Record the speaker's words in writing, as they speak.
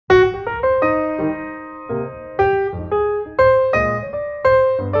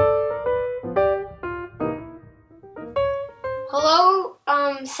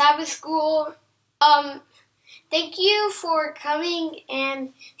Sabbath School. Thank you for coming,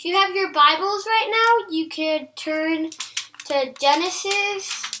 and if you have your Bibles right now, you could turn to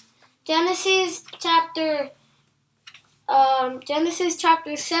Genesis chapter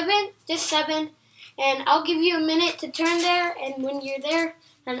 7, just 7, and I'll give you a minute to turn there, and when you're there,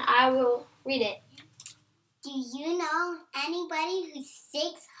 then I will read it. Do you know anybody who's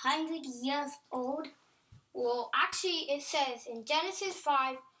 600 years old? Well, actually, it says in Genesis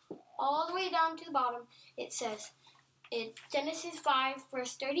 5, all the way down to the bottom, it says, in Genesis 5,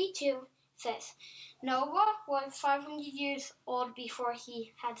 verse 32, says, Noah was 500 years old before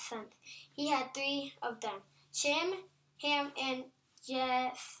he had sons. He had 3 of them, Shem, Ham, and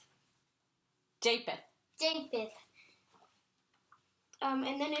Japheth.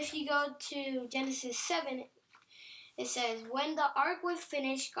 And then if you go to Genesis 7, it says, when the ark was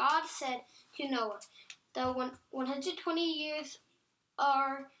finished, God said to Noah, the 120 years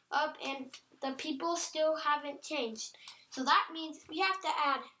are up and the people still haven't changed. So that means we have to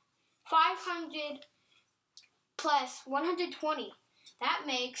add 500 plus 120. That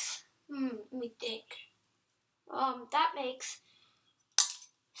makes, let me think. That makes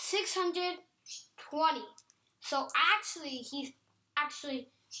 620. So actually, he's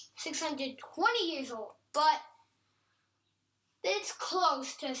 620 years old, but it's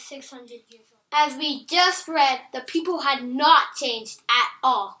close to 600 years old. As we just read, the people had not changed at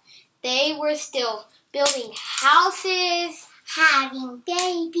all. They were still building houses, Having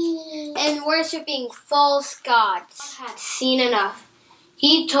babies, and worshiping false gods. Had seen enough.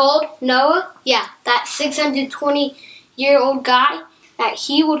 He told Noah, that 620-year-old guy, that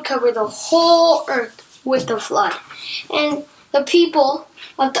he would cover the whole earth with the flood. And the people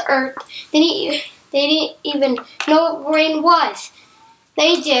of the earth, they didn't even know what rain was.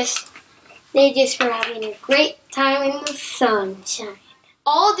 They just were having a great time in the sunshine.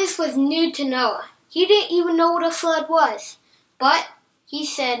 All this was new to Noah. He didn't even know what a flood was. But he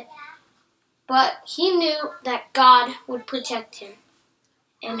knew that God would protect him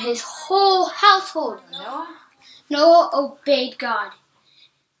and his whole household. Noah obeyed God,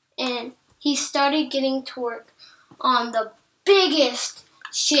 and he started getting to work on the biggest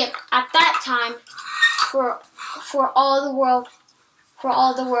ship at that time for all the world,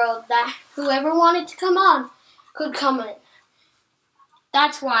 that whoever wanted to come on could come in.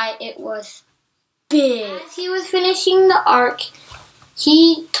 That's why it was big. As he was finishing the ark,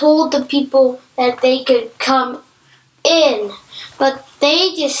 he told the people that they could come in, but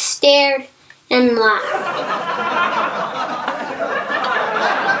they just stared and laughed.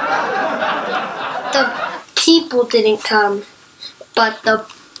 The people didn't come, but the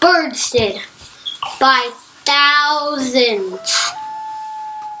birds did, by thousands.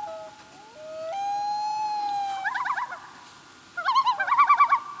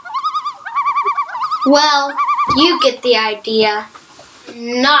 Well, you get the idea.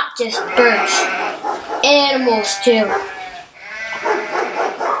 Not just birds, animals too.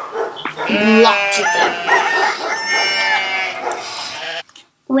 Lots of them.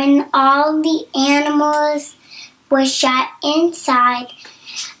 when all the animals were shut inside,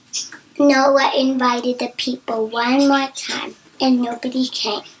 Noah invited the people one more time, and nobody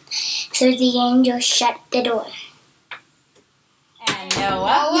came. So the angel shut the door. And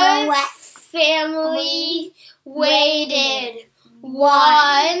Noah's family waited.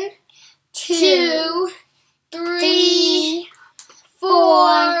 1, 2, 3,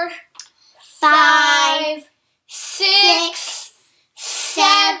 4, 5, 6,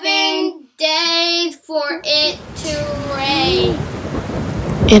 7 days for it to rain.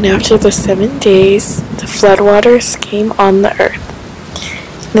 And after the 7 days, the floodwaters came on the earth.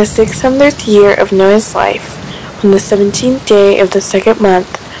 In the 600th year of Noah's life, on the 17th day of the 2nd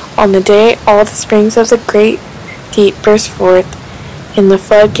month, on the day all the springs of the great deep burst forth, and the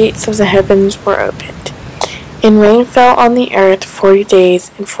floodgates of the heavens were opened, and rain fell on the earth 40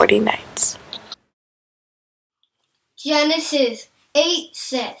 days and 40 nights. Genesis 8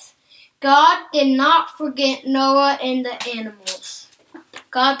 says, God did not forget Noah and the animals.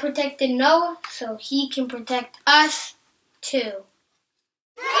 God protected Noah so he can protect us too.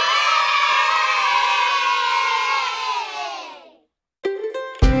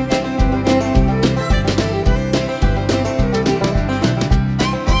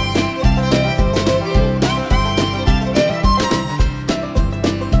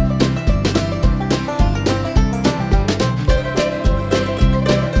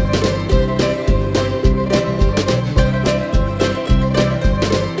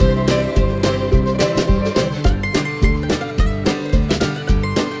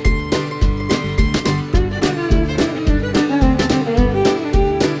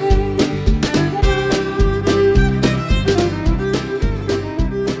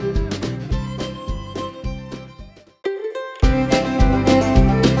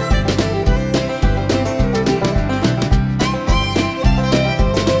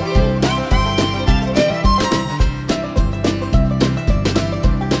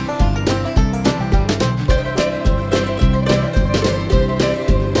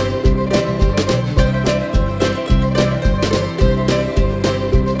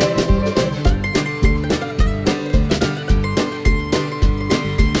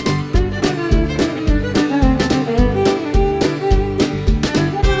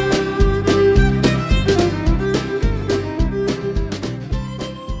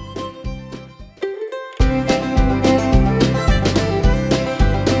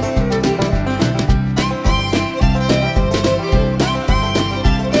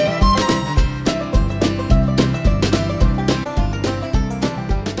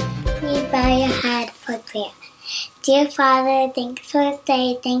 bow your head for prayer. Dear Father, thank you for this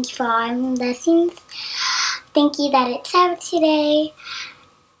day. Thank you for all your blessings. Thank you that it's Sabbath today.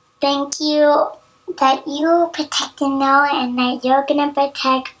 Thank you that you protected Noah and that you're going to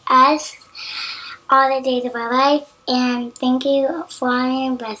protect us all the days of our life. And thank you for all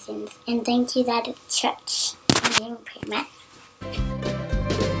your blessings. And thank you that it's church. Amen.